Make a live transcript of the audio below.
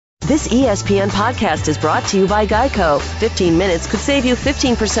This ESPN podcast is brought to you by Geico. 15 minutes could save you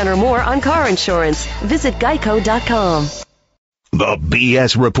 15% or more on car insurance. Visit geico.com. The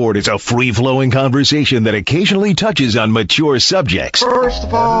BS Report is a free-flowing conversation that occasionally touches on mature subjects. First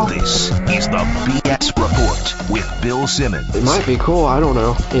of all, this is the BS Report with Bill Simmons. It might be cool, I don't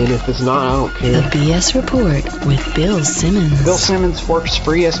know. And if it's not, I don't care. The BS Report with Bill Simmons. Bill Simmons works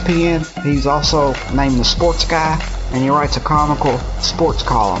for ESPN. He's also named the Sports Guy, and he writes a comical sports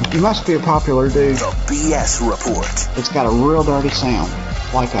column. He must be a popular dude. The BS Report. It's got a real dirty sound,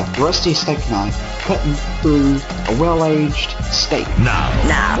 like a rusty steak knife cutting through a well-aged steak. Now.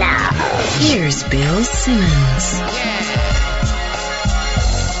 Here's Bill Simmons.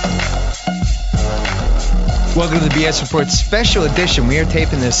 Welcome to the BS Report special edition. We are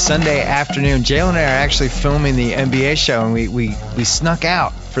taping this Sunday afternoon. Jalen and I are actually filming the NBA show, and we snuck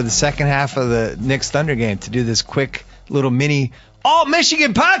out for the second half of the Knicks Thunder game to do this quick little mini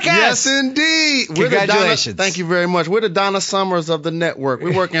All-Michigan podcast. Yes, indeed. Congratulations. Thank you very much. We're the Donna Summers of the network.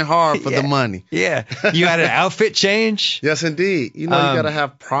 We're working hard for the money. Yeah. You had an outfit change? Yes, indeed. You know, you got to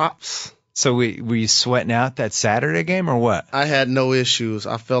have props. So were you sweating out that Saturday game or what? I had no issues.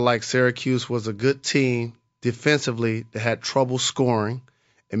 I felt like Syracuse was a good team defensively that had trouble scoring,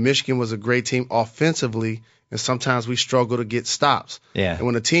 and Michigan was a great team offensively, and sometimes we struggle to get stops. Yeah. And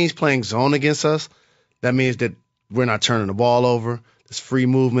when a team's playing zone against us, that means that we're not turning the ball over. There's free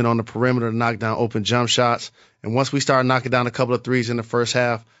movement on the perimeter to knock down open jump shots. And once we started knocking down a couple of threes in the first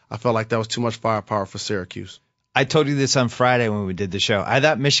half, I felt like that was too much firepower for Syracuse. I told you this on Friday when we did the show. I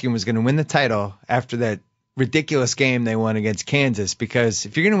thought Michigan was going to win the title after that ridiculous game they won against Kansas, because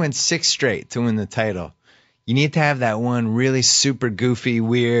if you're going to win 6 straight to win the title, you need to have that one really super goofy,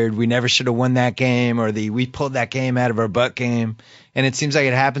 weird, we never should have won that game, or we pulled that game out of our butt game. And it seems like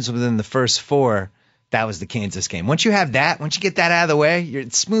it happens within the first 4. That was the Kansas game. Once you have that, once you get that out of the way, you're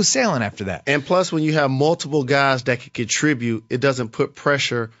smooth sailing after that. And plus, when you have multiple guys that can contribute, it doesn't put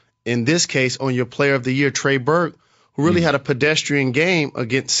pressure, in this case, on your player of the year, Trey Burke, who really had a pedestrian game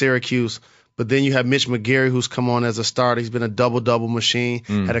against Syracuse. But then you have Mitch McGary, who's come on as a starter. He's been a double-double machine,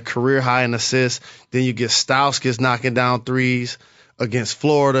 had a career high in assists. Then you get Stauskas knocking down threes against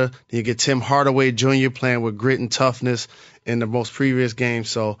Florida. Then you get Tim Hardaway Jr. playing with grit and toughness in the most previous game.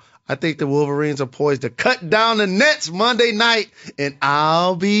 So I think the Wolverines are poised to cut down the Nets Monday night, and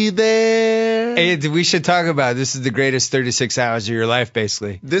I'll be there. Hey, we should talk about this is the greatest 36 hours of your life,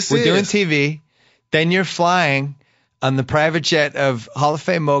 basically. We're doing TV, then you're flying on the private jet of Hall of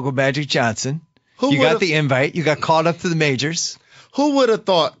Fame mogul Magic Johnson. You got the invite. You got called up to the majors. Who would have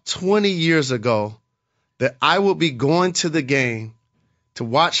thought 20 years ago that I would be going to the game to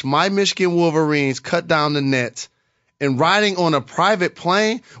watch my Michigan Wolverines cut down the Nets and riding on a private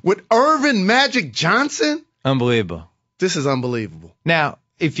plane with Irvin Magic Johnson? Unbelievable. This is unbelievable. Now,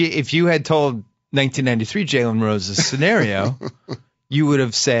 if you had told 1993 Jalen Rose's scenario, you would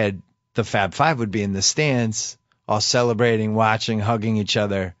have said the Fab Five would be in the stands, all celebrating, watching, hugging each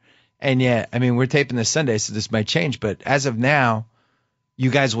other. And yet, I mean, we're taping this Sunday, so this might change. But as of now, you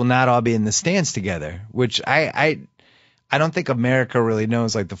guys will not all be in the stands together, which I don't think America really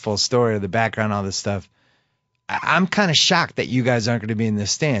knows, like, the full story or the background, all this stuff. I'm kind of shocked that you guys aren't going to be in the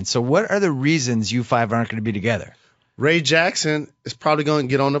stands. So what are the reasons you 5 aren't going to be together? Ray Jackson is probably going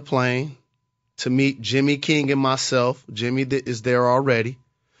to get on the plane to meet Jimmy King and myself. Jimmy is there already.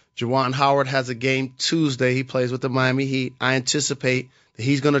 Juwan Howard has a game Tuesday. He plays with the Miami Heat. I anticipate that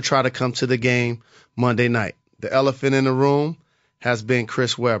he's going to try to come to the game Monday night. The elephant in the room has been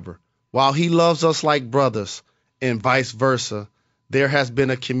Chris Webber. While he loves us like brothers and vice versa, there has been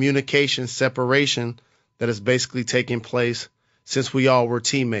a communication separation that has basically taken place since we all were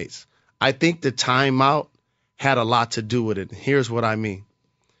teammates. I think the timeout had a lot to do with it. Here's what I mean.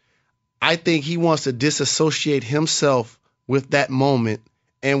 I think he wants to disassociate himself with that moment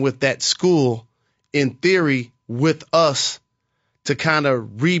and with that school, in theory, with us, to kind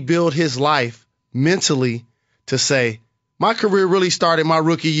of rebuild his life mentally, to say, my career really started my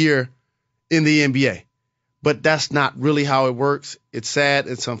rookie year in the NBA. But that's not really how it works. It's sad.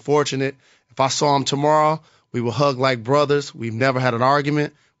 It's unfortunate. If I saw him tomorrow, we will hug like brothers. We've never had an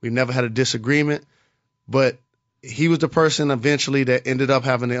argument. We've never had a disagreement. But he was the person eventually that ended up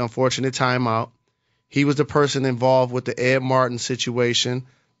having the unfortunate timeout. He was the person involved with the Ed Martin situation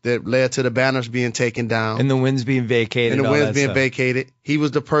that led to the banners being taken down. And the wins being vacated. And the wins being vacated. He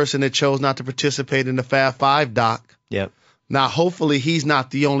was the person that chose not to participate in the Fab Five doc. Yep. Now, hopefully he's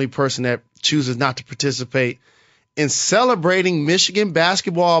not the only person that chooses not to participate in celebrating Michigan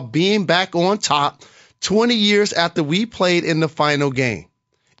basketball being back on top 20 years after we played in the final game.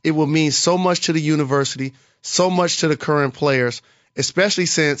 It will mean so much to the university, so much to the current players, especially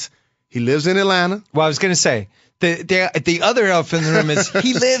since He lives in Atlanta. Well, I was going to say, the other elephant in the room is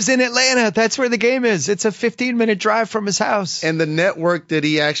he lives in Atlanta. That's where the game is. It's a 15-minute drive from his house. And the network that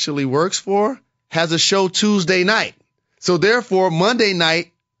he actually works for has a show Tuesday night. So therefore, Monday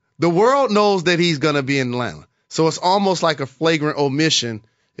night, the world knows that he's going to be in Atlanta. So it's almost like a flagrant omission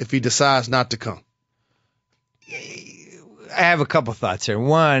if he decides not to come. I have a couple thoughts here.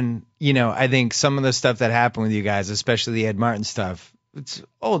 One, I think some of the stuff that happened with you guys, especially the Ed Martin stuff, it's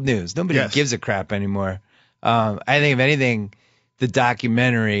old news. Nobody gives a crap anymore. I think, if anything, the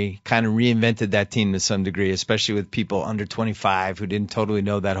documentary kind of reinvented that team to some degree, especially with people under 25 who didn't totally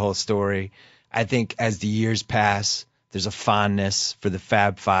know that whole story. I think as the years pass, there's a fondness for the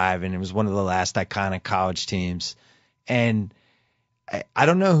Fab Five, and it was one of the last iconic college teams. And I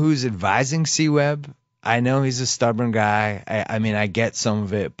don't know who's advising C-Webb. I know he's a stubborn guy. I mean, I get some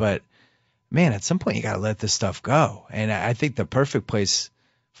of it, but man, at some point you got to let this stuff go. And I think the perfect place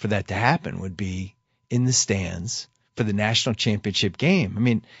for that to happen would be in the stands for the national championship game. I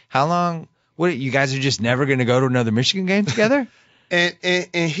mean, how long? What, you guys are just never going to go to another Michigan game together? And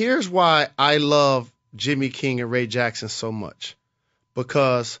here's why I love Jimmy King and Ray Jackson so much.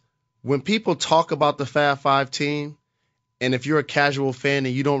 Because when people talk about the Fab Five team, and if you're a casual fan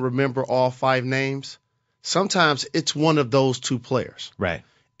and you don't remember all 5 names, sometimes it's one of those 2 players. Right.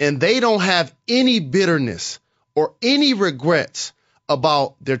 And they don't have any bitterness or any regrets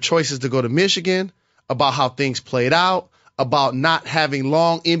about their choices to go to Michigan, about how things played out, about not having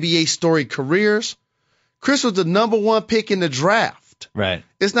long NBA storied careers. Chris was the number 1 pick in the draft. Right.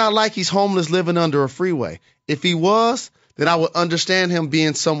 It's not like he's homeless living under a freeway. If he was, then I would understand him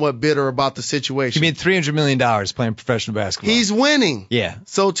being somewhat bitter about the situation. He made $300 million playing professional basketball. He's winning. Yeah.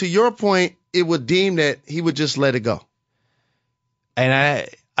 So to your point, it would deem that he would just let it go. And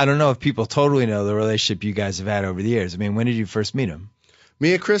I don't know if people totally know the relationship you guys have had over the years. I mean, when did you first meet him?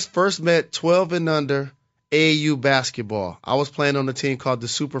 Me and Chris first met 12 and under AAU basketball. I was playing on a team called the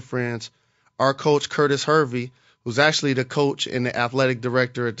Super Friends. Our coach, Curtis Hervey, who's actually the coach and the athletic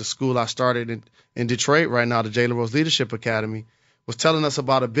director at the school I started in Detroit right now, the Jalen Rose Leadership Academy, was telling us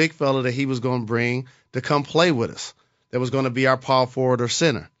about a big fella that he was going to bring to come play with us. That was going to be our power forward or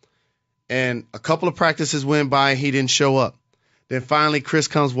center. And a couple of practices went by and he didn't show up. Then finally Chris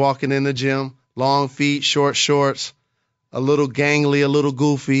comes walking in the gym, long feet, short shorts, a little gangly, a little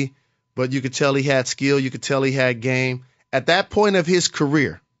goofy, but you could tell he had skill. You could tell he had game. At that point of his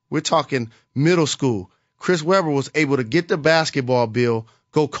career, we're talking middle school, Chris Webber was able to get the basketball bill,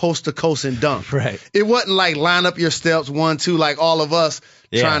 go coast to coast and dunk. Right. It wasn't like line up your steps 1, 2, like all of us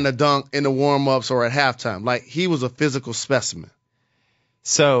trying to dunk in the warm-ups or at halftime. Like, he was a physical specimen.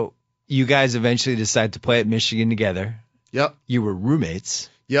 So you guys eventually decided to play at Michigan together. Yep. You were roommates.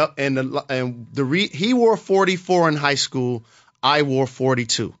 Yep. And he wore 44 in high school. I wore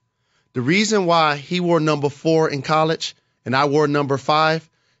 42. The reason why he wore number 4 in college and I wore number 5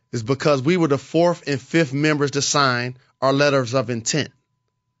 is because we were the 4th and 5th members to sign our letters of intent.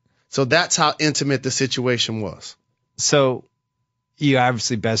 So that's how intimate the situation was. So you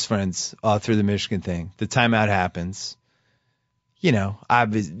obviously best friends all through the Michigan thing. The timeout happens.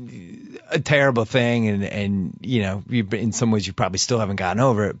 A terrible thing, and in some ways you probably still haven't gotten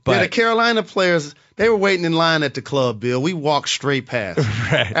over it. But the Carolina players, they were waiting in line at the club, Bill. We walked straight past.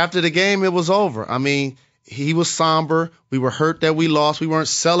 Right. After the game, it was over. I mean, he was somber. We were hurt that we lost. We weren't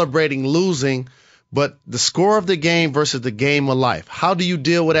celebrating losing, but the score of the game versus the game of life. How do you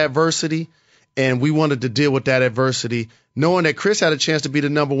deal with adversity? And we wanted to deal with that adversity, knowing that Chris had a chance to be the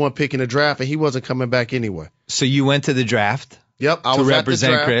number 1 pick in the draft, and he wasn't coming back anyway. So you went to the draft. Yep, I to was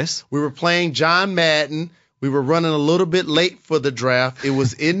represent at the draft. Chris. We were playing John Madden. We were running a little bit late for the draft. It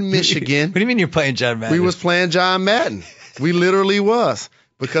was in Michigan. What do you mean you're playing John Madden? We was playing John Madden. We literally was,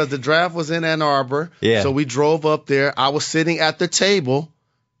 because the draft was in Ann Arbor. Yeah. So we drove up there. I was sitting at the table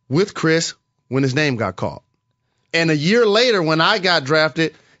with Chris when his name got called. And a year later, when I got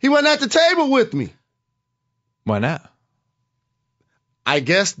drafted, he wasn't at the table with me. Why not? I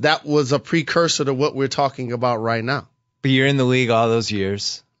guess that was a precursor to what we're talking about right now. But you're in the league all those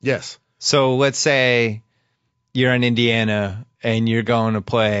years. Yes. So let's say you're in Indiana and you're going to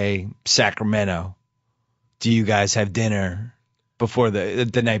play Sacramento. Do you guys have dinner before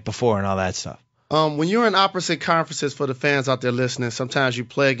the night before and all that stuff? When you're in opposite conferences, for the fans out there listening, sometimes you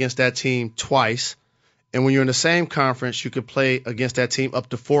play against that team twice. And when you're in the same conference, you could play against that team up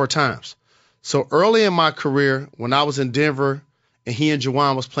to 4 times. So early in my career, when I was in Denver and he and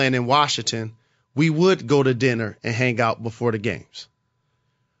Juwan was playing in Washington, we would go to dinner and hang out before the games.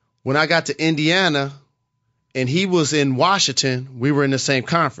 When I got to Indiana and he was in Washington, we were in the same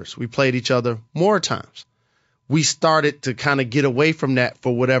conference. We played each other more times. we started to kind of get away from that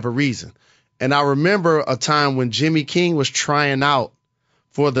for whatever reason. And I remember a time when Jimmy King was trying out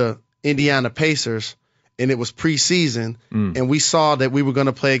for the Indiana Pacers, and it was preseason, and we saw that we were going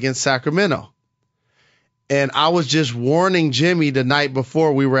to play against Sacramento. And I was just warning Jimmy the night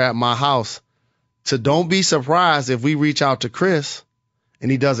before we were at my house to don't be surprised if we reach out to Chris and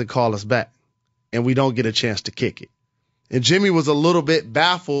he doesn't call us back and we don't get a chance to kick it. And Jimmy was a little bit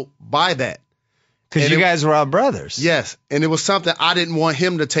baffled by that. Because you guys were all brothers. Yes. And it was something I didn't want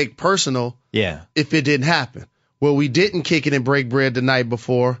him to take personal if it didn't happen. Well, we didn't kick it and break bread the night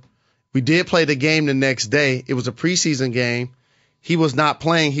before. We did play the game the next day. It was a preseason game. He was not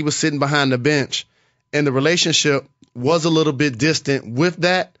playing. He was sitting behind the bench. And the relationship was a little bit distant with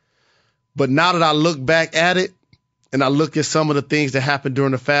that. But now that I look back at it and I look at some of the things that happened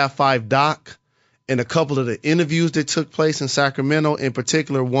during the Fab Five doc and a couple of the interviews that took place in Sacramento, in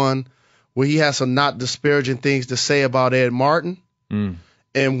particular one where he has some not disparaging things to say about Ed Martin.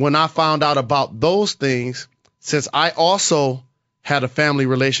 And when I found out about those things, since I also had a family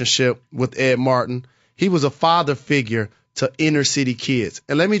relationship with Ed Martin, he was a father figure to inner city kids.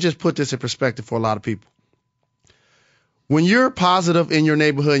 And let me just put this in perspective for a lot of people. When you're positive in your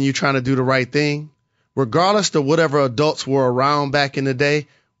neighborhood and you're trying to do the right thing, regardless of whatever adults were around back in the day,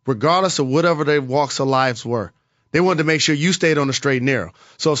 regardless of whatever their walks of lives were, they wanted to make sure you stayed on the straight and narrow.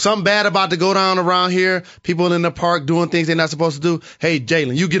 So if something bad about to go down around here, people in the park doing things they're not supposed to do, hey,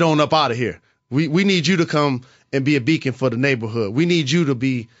 Jalen, you get on up out of here. We need you to come and be a beacon for the neighborhood. We need you to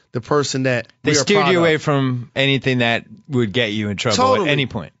be the person that they steered you away from anything that would get you in trouble at any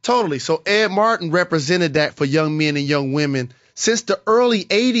point. Totally. So Ed Martin represented that for young men and young women since the early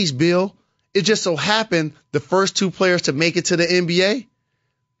 80s, Bill. It just so happened the first two players to make it to the NBA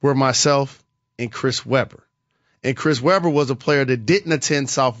were myself and Chris Webber. And Chris Webber was a player that didn't attend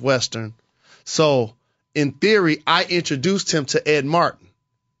Southwestern. So in theory, I introduced him to Ed Martin.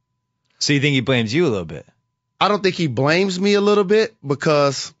 So you think he blames you a little bit? I don't think he blames me a little bit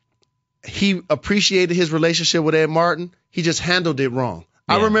because he appreciated his relationship with Ed Martin. He just handled it wrong.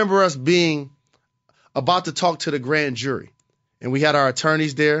 Yeah. I remember us being about to talk to the grand jury, and we had our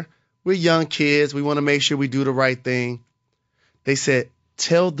attorneys there. We're young kids. We want to make sure we do the right thing. They said,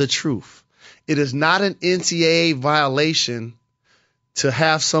 tell the truth. It is not an NCAA violation to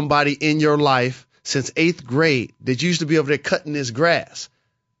have somebody in your life since 8th grade that used to be over there cutting his grass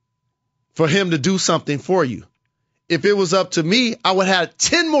for him to do something for you. If it was up to me, I would have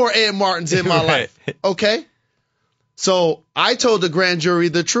 10 more Ed Martins in my life. Okay? So I told the grand jury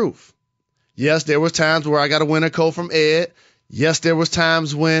the truth. Yes, there was times where I got a winter coat from Ed. Yes, there was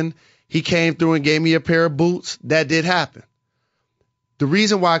times when he came through and gave me a pair of boots. That did happen. The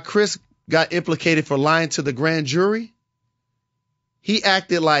reason why Chris got implicated for lying to the grand jury, he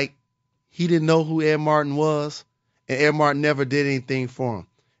acted like he didn't know who Ed Martin was, and Ed Martin never did anything for him.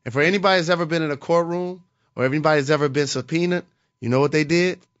 And for anybody that's ever been in a courtroom or anybody that's ever been subpoenaed, you know what they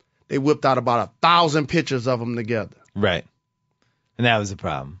did? They whipped out about 1,000 pictures of them together. Right. And that was the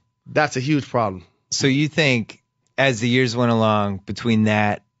problem. That's a huge problem. So you think as the years went along between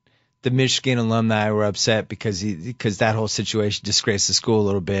that, the Michigan alumni were upset because that whole situation disgraced the school a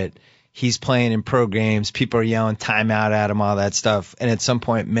little bit. He's playing in pro games. People are yelling timeout at him, all that stuff. And at some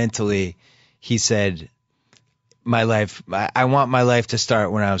point mentally, he said, I want my life to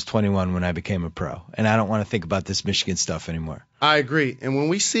start when I was 21 when I became a pro. And I don't want to think about this Michigan stuff anymore. I agree. And when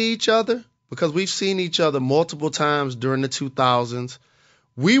we see each other, because we've seen each other multiple times during the 2000s,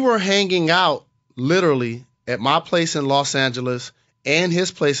 we were hanging out literally at my place in Los Angeles and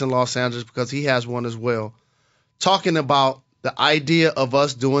his place in Los Angeles because he has one as well, talking about the idea of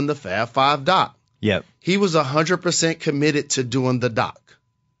us doing the Fab Five doc. Yep. He was 100% committed to doing the doc.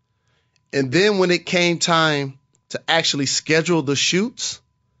 And then when it came time to actually schedule the shoots,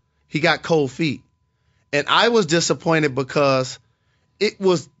 he got cold feet. And I was disappointed because it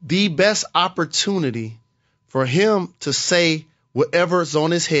was the best opportunity for him to say whatever's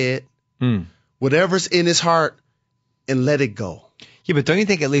on his head, whatever's in his heart, and let it go. Yeah, but don't you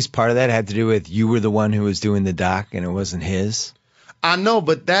think at least part of that had to do with you were the one who was doing the doc and it wasn't his? I know,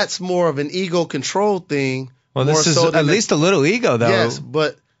 but that's more of an ego control thing. Well, this is at least a little ego, though. Yes,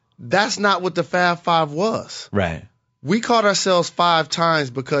 but that's not what the Fab Five was. Right. We caught ourselves 5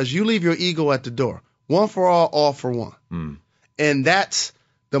 times because you leave your ego at the door. One for all for one. And that's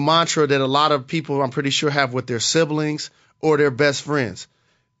the mantra that a lot of people, I'm pretty sure, have with their siblings or their best friends.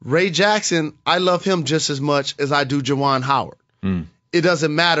 Ray Jackson, I love him just as much as I do Juwan Howard. It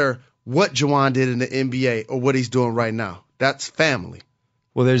doesn't matter what Juwan did in the NBA or what he's doing right now. That's family.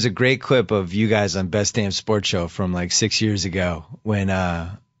 Well, there's a great clip of you guys on Best Damn Sports Show from like 6 years ago when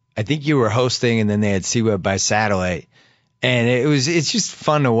I think you were hosting, and then they had C-Web by satellite. And it's just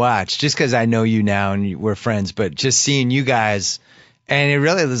fun to watch, just because I know you now and we're friends, but just seeing you guys, and it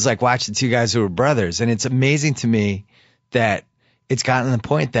really was like watching two guys who were brothers. And it's amazing to me that it's gotten to the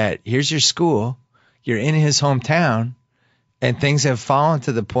point that here's your school, you're in his hometown, and things have fallen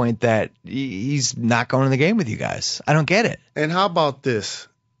to the point that he's not going to the game with you guys. I don't get it. And how about this?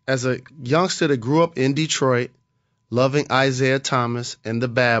 As a youngster that grew up in Detroit, loving Isaiah Thomas and the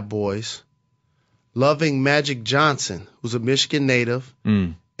Bad Boys, loving Magic Johnson, who's a Michigan native,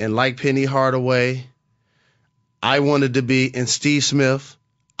 and like Penny Hardaway, I wanted to be, and Steve Smith,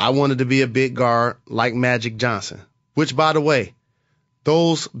 I wanted to be a big guard like Magic Johnson, which, by the way,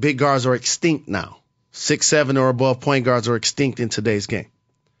 those big guards are extinct now. 6'7" or above point guards are extinct in today's game.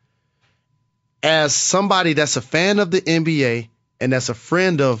 As somebody that's a fan of the NBA and that's a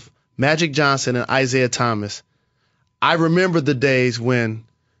friend of Magic Johnson and Isaiah Thomas, I remember the days when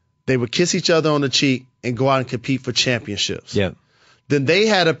they would kiss each other on the cheek and go out and compete for championships. Yeah. Then they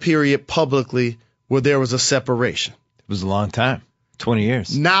had a period publicly where there was a separation. It was a long time, 20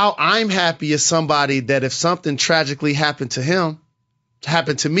 years. Now I'm happy as somebody that if something tragically happened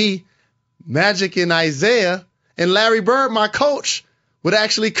to me, Magic and Isaiah and Larry Bird, my coach, would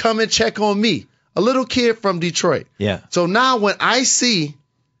actually come and check on me, a little kid from Detroit. Yeah. So now when I see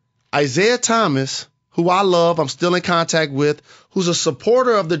Isaiah Thomas, who I love, I'm still in contact with, who's a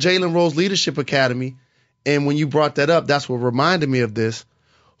supporter of the Jalen Rose Leadership Academy, and when you brought that up, that's what reminded me of this.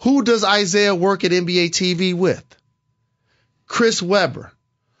 Who does Isaiah work at NBA TV with? Chris Webber.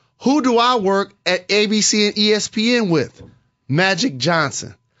 Who do I work at ABC and ESPN with? Magic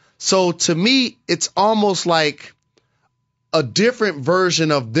Johnson. So to me, it's almost like a different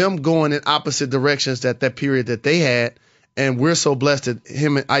version of them going in opposite directions that period that they had. And we're so blessed that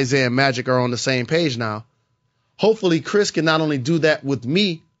him and Isaiah and Magic are on the same page now. Hopefully Chris can not only do that with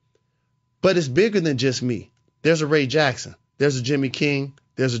me, but it's bigger than just me. There's a Ray Jackson. There's a Jimmy King.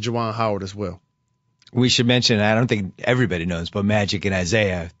 There's a Juwan Howard as well. We should mention, I don't think everybody knows, but Magic and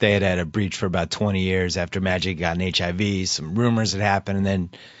Isaiah, they had a breach for about 20 years after Magic got an HIV. Some rumors had happened, and then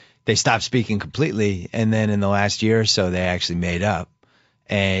they stopped speaking completely. And then in the last year or so, they actually made up.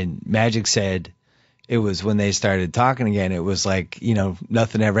 And Magic said it was when they started talking again, it was like,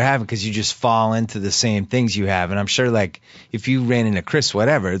 nothing ever happened because you just fall into the same things you have. And I'm sure, like, if you ran into Chris,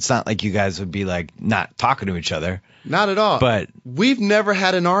 whatever, it's not like you guys would be, like, not talking to each other. Not at all. But we've never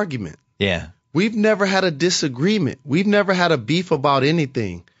had an argument. Yeah. We've never had a disagreement. We've never had a beef about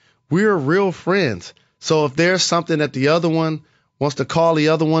anything. We're real friends. So if there's something that the other one wants to call the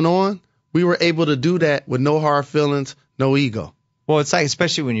other one on, we were able to do that with no hard feelings, no ego. Well, it's like,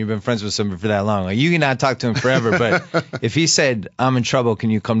 especially when you've been friends with somebody for that long. Like, you cannot talk to him forever, but if he said, I'm in trouble, can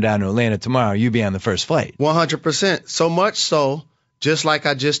you come down to Atlanta tomorrow? You'd be on the first flight. 100%. So much so, just like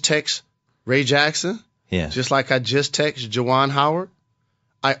I just text Ray Jackson, just like I just text Juwan Howard,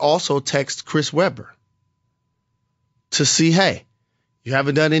 I also text Chris Webber to see, hey, you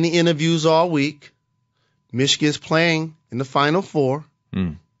haven't done any interviews all week. Michigan's playing in the Final Four.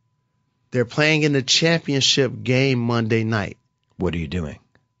 They're playing in the championship game Monday night. What are you doing?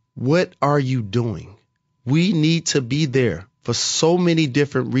 What are you doing? We need to be there for so many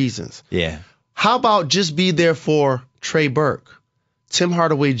different reasons. Yeah. How about just be there for Trey Burke, Tim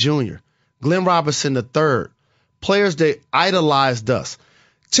Hardaway Jr., Glenn Robinson III, players that idolized us.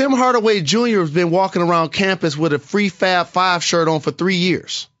 Tim Hardaway Jr. has been walking around campus with a free Fab Five shirt on for 3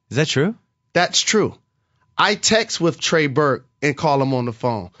 years. Is that true? That's true. I text with Trey Burke and call him on the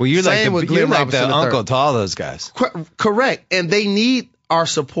phone. Well, you're Same like with Glenn the Robinson III. uncle to all those guys. Correct. And they need our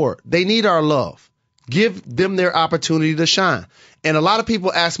support. They need our love. Give them their opportunity to shine. And a lot of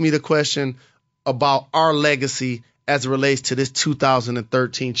people ask me the question about our legacy as it relates to this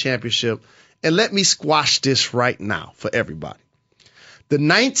 2013 championship. And let me squash this right now for everybody. The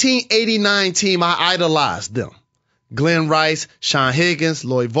 1989 team, I idolized them. Glenn Rice, Sean Higgins,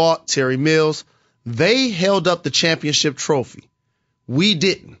 Lloyd Vaught, Terry Mills. They held up the championship trophy. We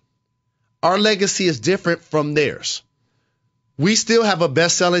didn't. Our legacy is different from theirs. We still have a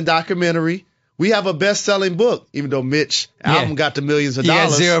best-selling documentary. We have a best-selling book, even though Mitch album got the millions of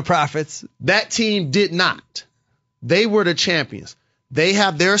dollars. Got zero profits. That team did not. They were the champions. They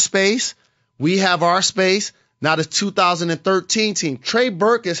have their space. We have our space. Now the 2013 team. Trey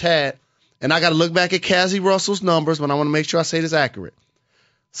Burke has had, and I got to look back at Cassie Russell's numbers, but I want to make sure I say this accurate.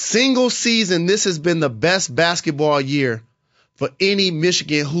 Single season, this has been the best basketball year for any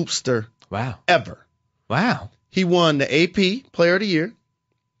Michigan hoopster ever. Wow. He won the AP Player of the Year.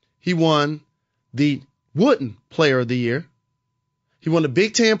 He won the Wooden Player of the Year. He won the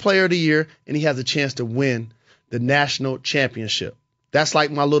Big Ten Player of the Year, and he has a chance to win the national championship. That's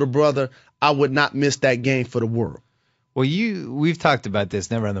like my little brother. I would not miss that game for the world. Well, we've talked about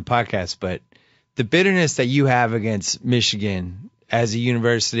this, never on the podcast, but the bitterness that you have against Michigan as a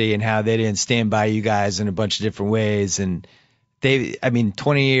university and how they didn't stand by you guys in a bunch of different ways. And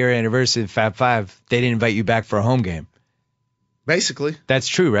 20-year anniversary of Fab Five, they didn't invite you back for a home game. Basically. That's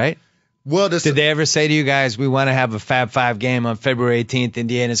true, right? Well, did they ever say to you guys, we want to have a Fab Five game on February 18th,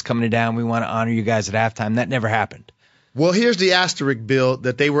 Indiana's coming down, we want to honor you guys at halftime? That never happened. Well, here's the asterisk, Bill,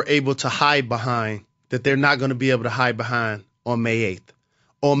 that they were able to hide behind, that they're not going to be able to hide behind on May 8th.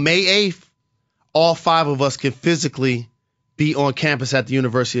 On May 8th, all 5 of us can physically be on campus at the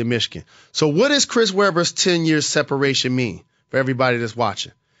University of Michigan. So what does Chris Webber's 10-year separation mean for everybody that's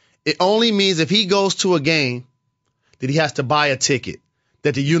watching? It only means if he goes to a game that he has to buy a ticket,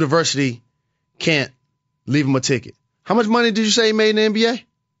 that the university can't leave him a ticket. How much money did you say he made in the NBA?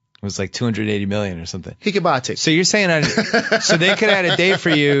 It was like $280 million or something. He could buy a ticket. So you're saying so they could have had a day for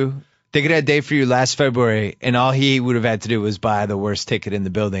you. They could have had a day for you last February, and all he would have had to do was buy the worst ticket in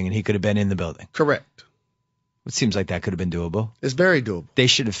the building, and he could have been in the building. Correct. It seems like that could have been doable. It's very doable. They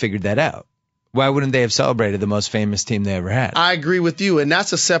should have figured that out. Why wouldn't they have celebrated the most famous team they ever had? I agree with you, and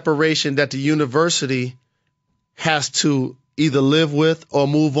that's a separation that the university has to either live with or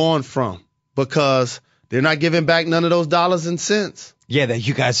move on from, because they're not giving back none of those dollars and cents. Yeah, that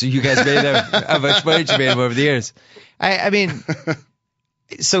you guys made them. How much money you made them over the years? I mean,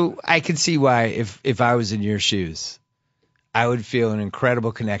 so I can see why if I was in your shoes, I would feel an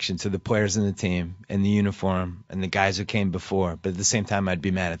incredible connection to the players in the team and the uniform and the guys who came before, but at the same time, I'd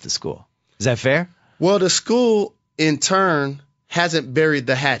be mad at the school. Is that fair? Well, the school, in turn, hasn't buried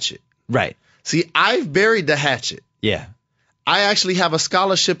the hatchet. Right. See, I've buried the hatchet. Yeah. I actually have a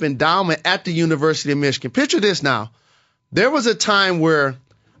scholarship endowment at the University of Michigan. Picture this now. There was a time where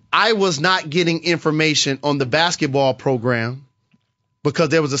I was not getting information on the basketball program because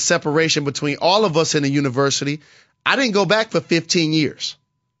there was a separation between all of us in the university. I didn't go back for 15 years.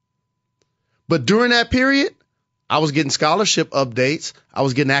 But during that period, I was getting scholarship updates. I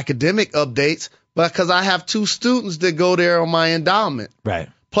was getting academic updates because I have 2 students that go there on my endowment. Right.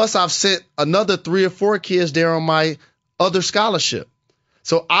 Plus, I've sent another 3 or 4 kids there on my other scholarship.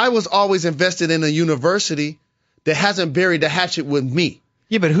 So I was always invested in a university that hasn't buried the hatchet with me.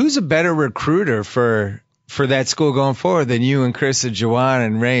 Yeah, but who's a better recruiter for that school going forward than you and Chris and Juwan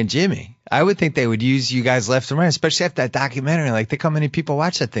and Ray and Jimmy? I would think they would use you guys left and right, especially after that documentary. Like, think how many people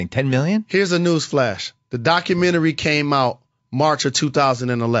watch that thing? 10 million? Here's a news flash. The documentary came out March of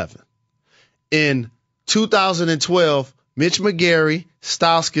 2011. In 2012, Mitch McGary,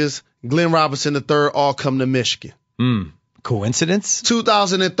 Stauskas, Glenn Robinson III all come to Michigan. Coincidence?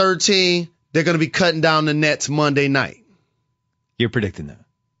 2013, they're going to be cutting down the nets Monday night. You're predicting that?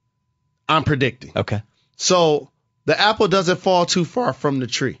 I'm predicting. Okay. So the apple doesn't fall too far from the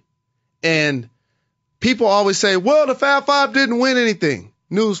tree. And people always say, well, the Fab Five didn't win anything.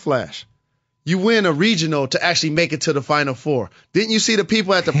 Newsflash. You win a regional to actually make it to the Final Four. Didn't you see the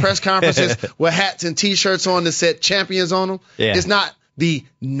people at the press conferences with hats and T-shirts on that said champions on them? Yeah. It's not the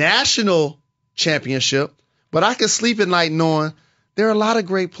national championship, but I can sleep at night knowing there are a lot of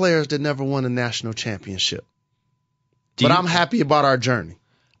great players that never won a national championship. But I'm happy about our journey.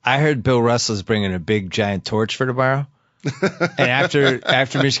 I heard Bill Russell's bringing a big giant torch for tomorrow. And after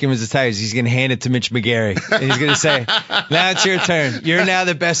Michigan wins the Tigers, he's going to hand it to Mitch McGary. And he's going to say, now it's your turn. You're now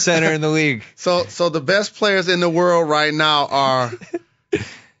the best center in the league. So the best players in the world right now are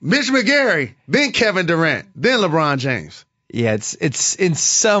Mitch McGary, then Kevin Durant, then LeBron James. Yeah, it's in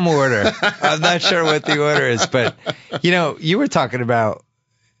some order. I'm not sure what the order is. But, you were talking about,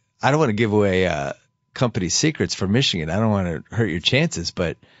 I don't want to give away company secrets for Michigan. I don't want to hurt your chances,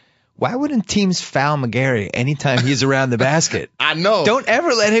 but why wouldn't teams foul McGary anytime he's around the basket? I know. Don't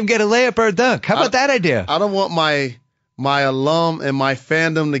ever let him get a layup or a dunk. How about that idea? I don't want my alum and my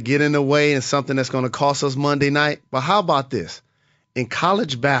fandom to get in the way in something that's going to cost us Monday night. But how about this? In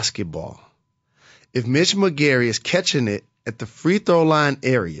college basketball, if Mitch McGary is catching it at the free throw line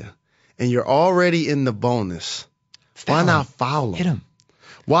area and you're already in the bonus, why not foul him? Hit him.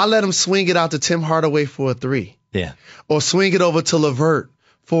 Why let him swing it out to Tim Hardaway for a 3? Yeah. Or swing it over to LeVert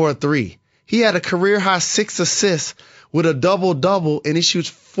for a 3. He had a career-high 6 assists with a double-double, and he shoots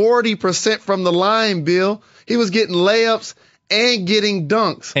 40% from the line, Bill. He was getting layups and getting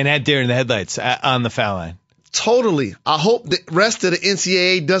dunks. And had deer in the headlights on the foul line. Totally. I hope the rest of the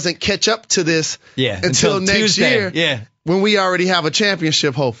NCAA doesn't catch up to this until next Tuesday. year. Yeah. When we already have a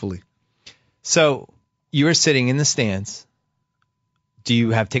championship, hopefully. So you are sitting in the stands. Do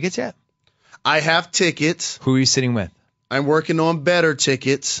you have tickets yet? I have tickets. Who are you sitting with? I'm working on better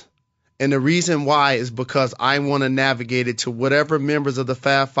tickets. And the reason why is because I want to navigate it to whatever members of the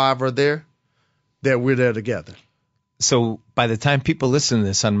Fab Five are there, that we're there together. So by the time people listen to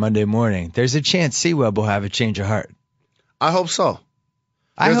this on Monday morning, there's a chance C-Web will have a change of heart. I hope so.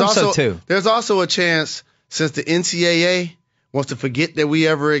 I hope so, too. There's also a chance, since the NCAA wants to forget that we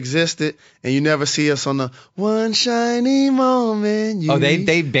ever existed, and you never see us on the one shiny moment. Oh,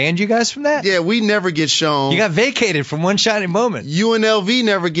 they banned you guys from that? Yeah, we never get shown. You got vacated from One Shiny Moment. UNLV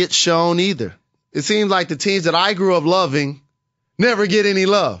never gets shown either. It seems like the teams that I grew up loving never get any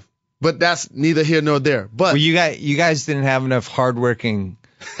love. But that's neither here nor there. But well, you guys didn't have enough hardworking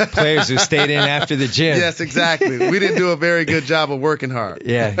players who stayed in after the gym. Yes, exactly. We didn't do a very good job of working hard.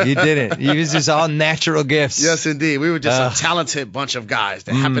 Yeah, you didn't. You was just all natural gifts. Yes, indeed. We were just a talented bunch of guys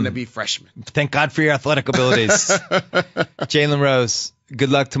that happened to be freshmen. Thank God for your athletic abilities. Jalen Rose, good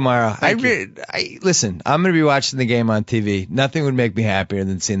luck tomorrow. Listen, I'm going to be watching the game on TV. Nothing would make me happier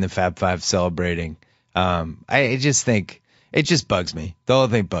than seeing the Fab Five celebrating. I just think it just bugs me. The whole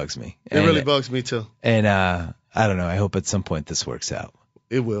thing bugs me. It really bugs me too. And I don't know. I hope at some point this works out.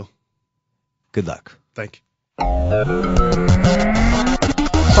 It will. Good luck. Thank you. So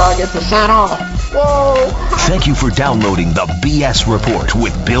I get to sign off. Whoa! Thank you for downloading the BS Report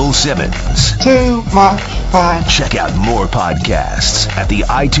with Bill Simmons. Too much fun. Check out more podcasts at the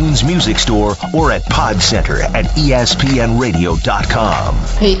iTunes Music Store or at PodCenter at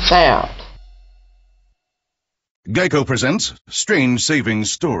ESPNRadio.com. Peace out. Geico presents Strange Saving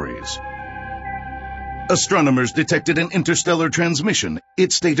Stories. Astronomers detected an interstellar transmission.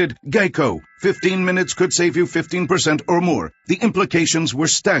 It stated, Geico, 15 minutes could save you 15% or more. The implications were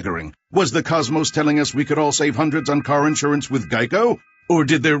staggering. Was the cosmos telling us we could all save hundreds on car insurance with Geico? Or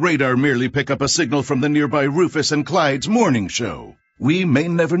did their radar merely pick up a signal from the nearby Rufus and Clyde's morning show? We may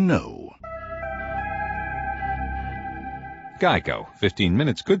never know. Geico. 15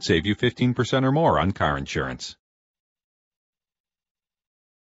 minutes could save you 15% or more on car insurance.